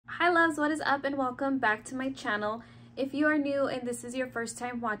Hi loves, what is up and welcome back to my channel. If you are new and this is your first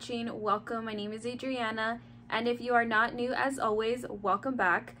time watching, welcome. My name is Adriana, and if you are not new, as always, welcome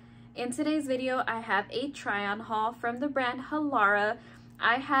back. In today's video, I have a try-on haul from the brand Halara.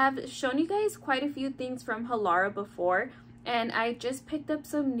 I have shown you guys quite a few things from Halara before, and I just picked up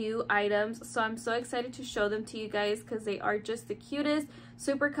some new items, so I'm so excited to show them to you guys because they are just the cutest,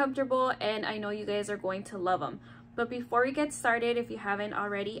 super comfortable, and I know you guys are going to love them. But before we get started, if you haven't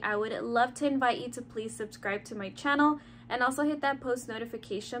already, I would love to invite you to please subscribe to my channel and also hit that post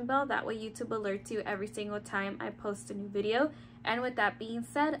notification bell. That way YouTube alerts you every single time I post a new video. And with that being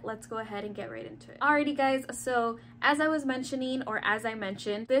said, let's go ahead and get right into it. Alrighty guys, so as I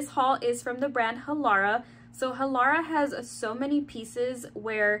mentioned, this haul is from the brand Halara. So Halara has so many pieces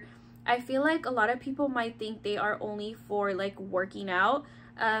where I feel like a lot of people might think they are only for like working out.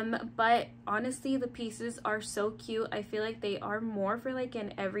 But honestly, the pieces are so cute. I feel like they are more for like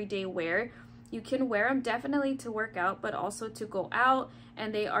an everyday wear. You can wear them definitely to work out, but also to go out,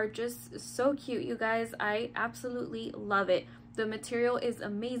 and they are just so cute, you guys. I absolutely love it. The material is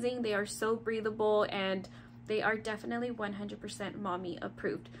amazing. They are so breathable, and they are definitely 100% mommy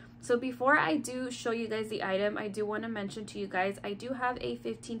approved. So before I do show you guys the item, I do want to mention to you guys, I do have a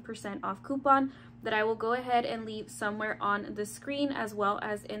 15% off coupon that I will go ahead and leave somewhere on the screen as well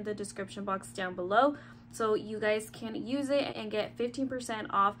as in the description box down below. So you guys can use it and get 15%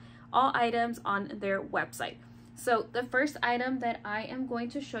 off all items on their website. So the first item that I am going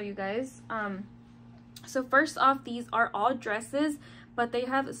to show you guys, so first off, these are all dresses, but they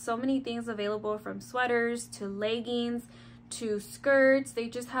have so many things available, from sweaters to leggings to skirts. They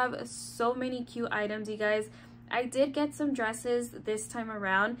just have so many cute items, you guys. I did get some dresses this time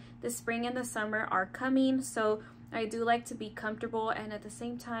around. The spring and the summer are coming, so I do like to be comfortable, and at the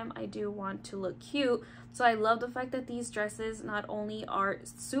same time I do want to look cute. So I love the fact that these dresses not only are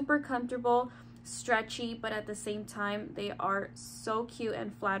super comfortable, stretchy, but at the same time they are so cute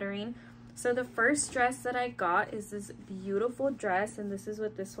and flattering. So the first dress that I got is this beautiful dress, and this is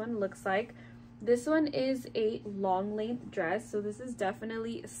what this one looks like. This one is a long length dress, so this is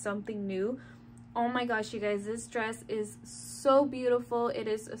definitely something new. Oh my gosh, you guys, this dress is so beautiful. It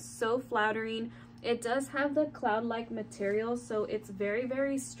is so flattering. It does have the cloud-like material, so it's very,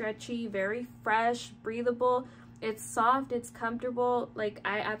 very stretchy, very fresh, breathable. It's soft, it's comfortable. Like,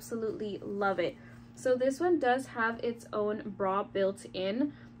 I absolutely love it. So this one does have its own bra built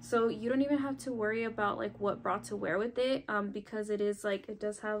in, so you don't even have to worry about like what bra to wear with it, because it is like, it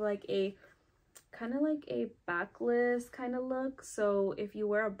does have like a kind of like a backless kind of look. So if you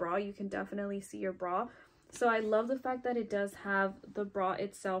wear a bra, you can definitely see your bra. So I love the fact that it does have the bra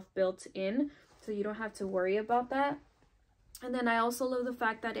itself built in, so you don't have to worry about that. And then I also love the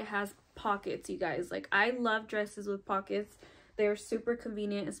fact that it has pockets, you guys. Like, I love dresses with pockets. They're super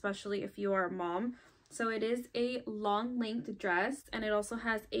convenient, especially if you are a mom. So it is a long length dress, and it also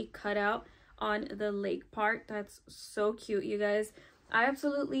has a cutout on the leg part. That's so cute, you guys. I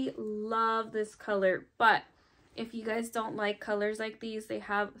absolutely love this color, but if you guys don't like colors like these, they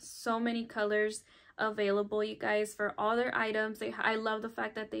have so many colors available, you guys, for all their items. I love the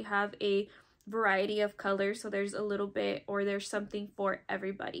fact that they have a variety of colors, so there's a little bit, or there's something for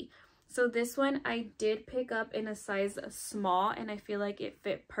everybody. So this one I did pick up in a size small, and I feel like it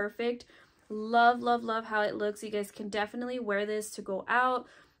fit perfect. Love, love, love how it looks. You guys can definitely wear this to go out,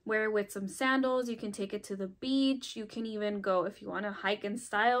 wear it with some sandals. You can take it to the beach. You can even go if you want to hike in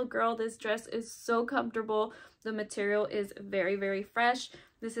style. Girl, this dress is so comfortable. The material is very, very fresh.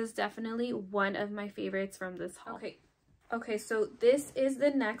 This is definitely one of my favorites from this haul. Okay, so this is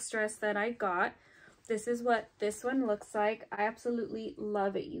the next dress that I got. This is what this one looks like. I absolutely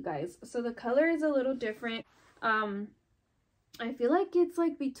love it, you guys. So the color is a little different. I feel like it's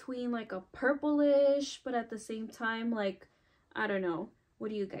like between like a purplish, but at the same time, like, I don't know. What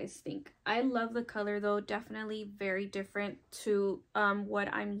do you guys think? I love the color though. Definitely very different to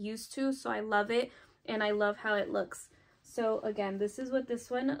what I'm used to. So I love it, and I love how it looks. So again, this is what this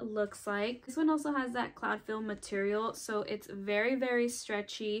one looks like. This one also has that Cloudful material. So it's very, very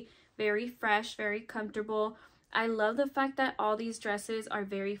stretchy, very fresh, very comfortable. I love the fact that all these dresses are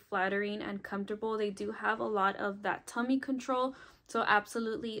very flattering and comfortable. They do have a lot of that tummy control. So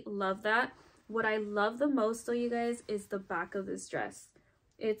absolutely love that. What I love the most though, you guys, is the back of this dress.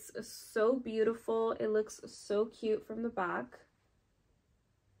 It's so beautiful. It looks so cute from the back.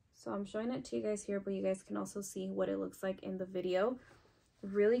 So I'm showing it to you guys here, but you guys can also see what it looks like in the video.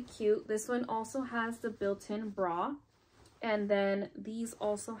 Really cute. This one also has the built-in bra. And then these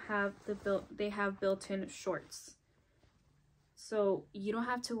also have they have built-in shorts. So you don't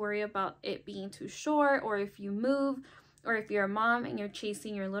have to worry about it being too short, or if you move, or if you're a mom and you're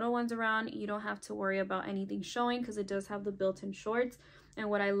chasing your little ones around, you don't have to worry about anything showing because it does have the built-in shorts. And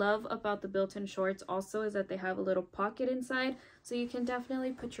what I love about the built-in shorts also is that they have a little pocket inside, so you can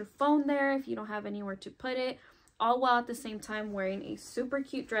definitely put your phone there if you don't have anywhere to put it, all while at the same time wearing a super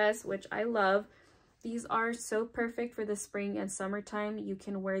cute dress, which I love. These are so perfect for the spring and summertime. You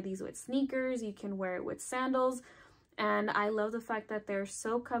can wear these with sneakers, you can wear it with sandals, and I love the fact that they're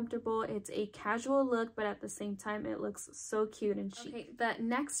so comfortable. It's a casual look, but at the same time it looks so cute and chic. Okay, the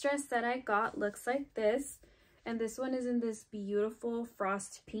next dress that I got looks like this, and this one is in this beautiful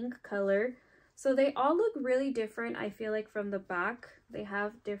frost pink color. So they all look really different, I feel like, from the back. They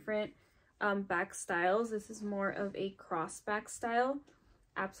have different back styles. This is more of a cross back style.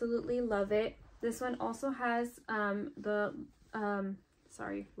 Absolutely love it. This one also has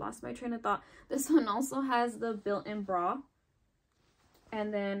sorry, lost my train of thought. This one also has the built-in bra,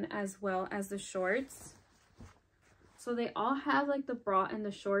 and then as well as the shorts. So they all have like the bra and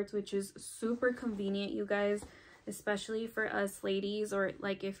the shorts, which is super convenient, you guys, especially for us ladies, or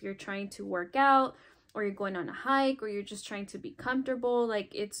like if you're trying to work out or you're going on a hike or you're just trying to be comfortable.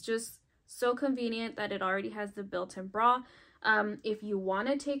 Like, it's just so convenient that it already has the built-in bra. If you want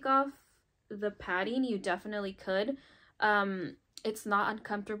to take off the padding, you definitely could. It's not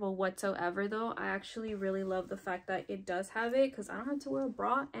uncomfortable whatsoever though. I actually really love the fact that it does have it, because I don't have to wear a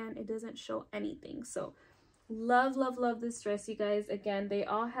bra and it doesn't show anything. So love, love, love this dress, you guys. Again, they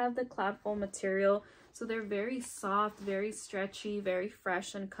all have the Cloudful material, so they're very soft, very stretchy, very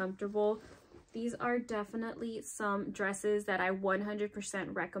fresh and comfortable. These are definitely some dresses that I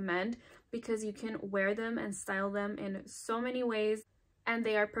 100% recommend, because you can wear them and style them in so many ways. And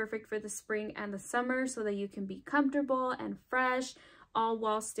they are perfect for the spring and the summer, so that you can be comfortable and fresh, all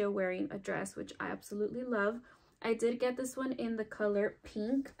while still wearing a dress, which I absolutely love. I did get this one in the color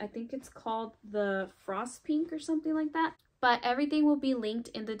pink. I think it's called the Frost Pink or something like that. But everything will be linked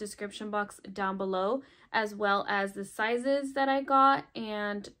in the description box down below, as well as the sizes that I got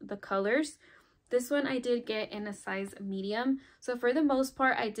and the colors. This one I did get in a size medium. So for the most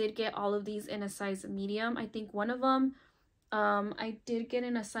part, I did get all of these in a size medium. I think one of them I did get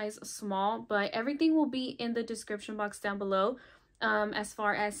in a size small, but everything will be in the description box down below as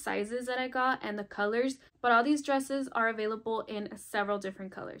far as sizes that I got and the colors. But all these dresses are available in several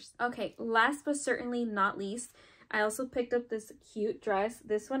different colors. Okay, last but certainly not least, I also picked up this cute dress.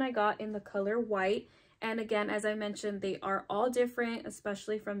 This one I got in the color white. And again, as I mentioned, they are all different,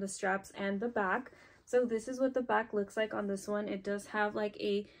 especially from the straps and the back. So this is what the back looks like on this one. It does have like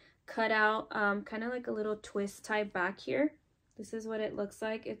a cutout, kind of like a little twist type back here. This is what it looks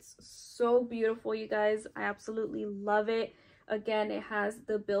like. It's so beautiful, you guys. I absolutely love it. Again, it has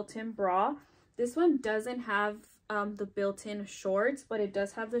the built-in bra. This one doesn't have the built-in shorts, but it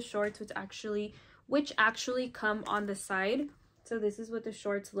does have the shorts, which actually come on the side. So this is what the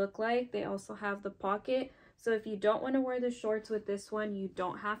shorts look like. They also have the pocket. So if you don't want to wear the shorts with this one, you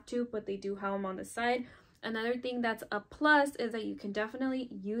don't have to, but they do have them on the side. Another thing that's a plus is that you can definitely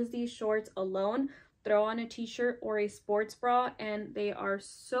use these shorts alone, throw on a t-shirt or a sports bra, and they are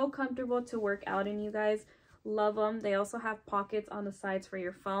so comfortable to work out in, you guys. Love them. They also have pockets on the sides for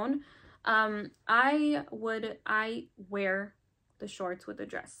your phone. I wear the shorts with the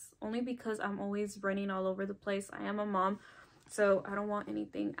dress only because I'm always running all over the place. I am a mom, so I don't want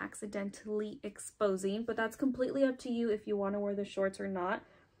anything accidentally exposing, but that's completely up to you if you want to wear the shorts or not.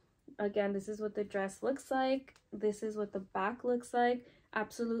 Again, this is what the dress looks like. This is what the back looks like.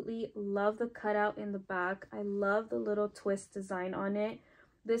 Absolutely love the cutout in the back. I love the little twist design on it.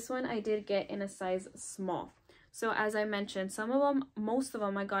 This one I did get in a size small. So as I mentioned, most of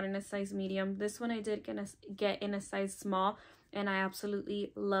them I got in a size medium. This one I did get in a size small, and I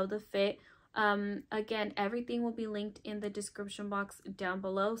absolutely love the fit. Again, everything will be linked in the description box down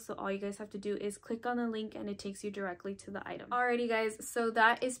below, so all you guys have to do is click on the link and it takes you directly to the item. Alrighty guys, so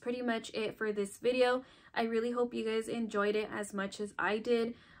that is pretty much it for this video. I really hope you guys enjoyed it as much as I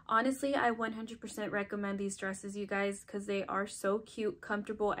did. Honestly, I 100% recommend these dresses, you guys, because they are so cute,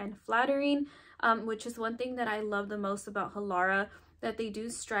 comfortable, and flattering, which is one thing that I love the most about Halara, that they do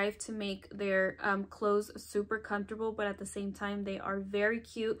strive to make their clothes super comfortable, but at the same time they are very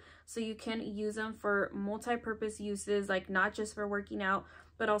cute, so you can use them for multi-purpose uses, like not just for working out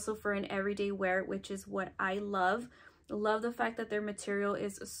but also for an everyday wear, which is what I love. Love the fact that their material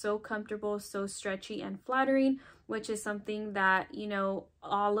is so comfortable, so stretchy and flattering, which is something that, you know,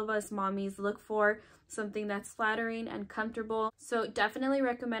 all of us mommies look for, something that's flattering and comfortable. So definitely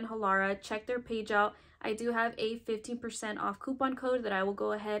recommend Halara. Check their page out. I do have a 15% off coupon code that I will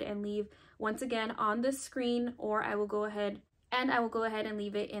go ahead and leave once again on the screen, or I will go ahead and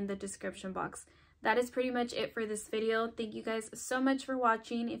leave it in the description box. that is pretty much it for this video. Thank you guys so much for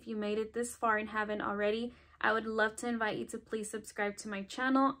watching. If you made it this far and haven't already, I would love to invite you to please subscribe to my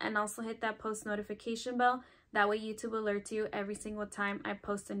channel and also hit that post notification bell. That way YouTube alerts you every single time I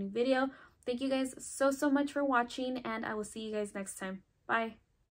post a new video. Thank you guys so much for watching, and I will see you guys next time. Bye.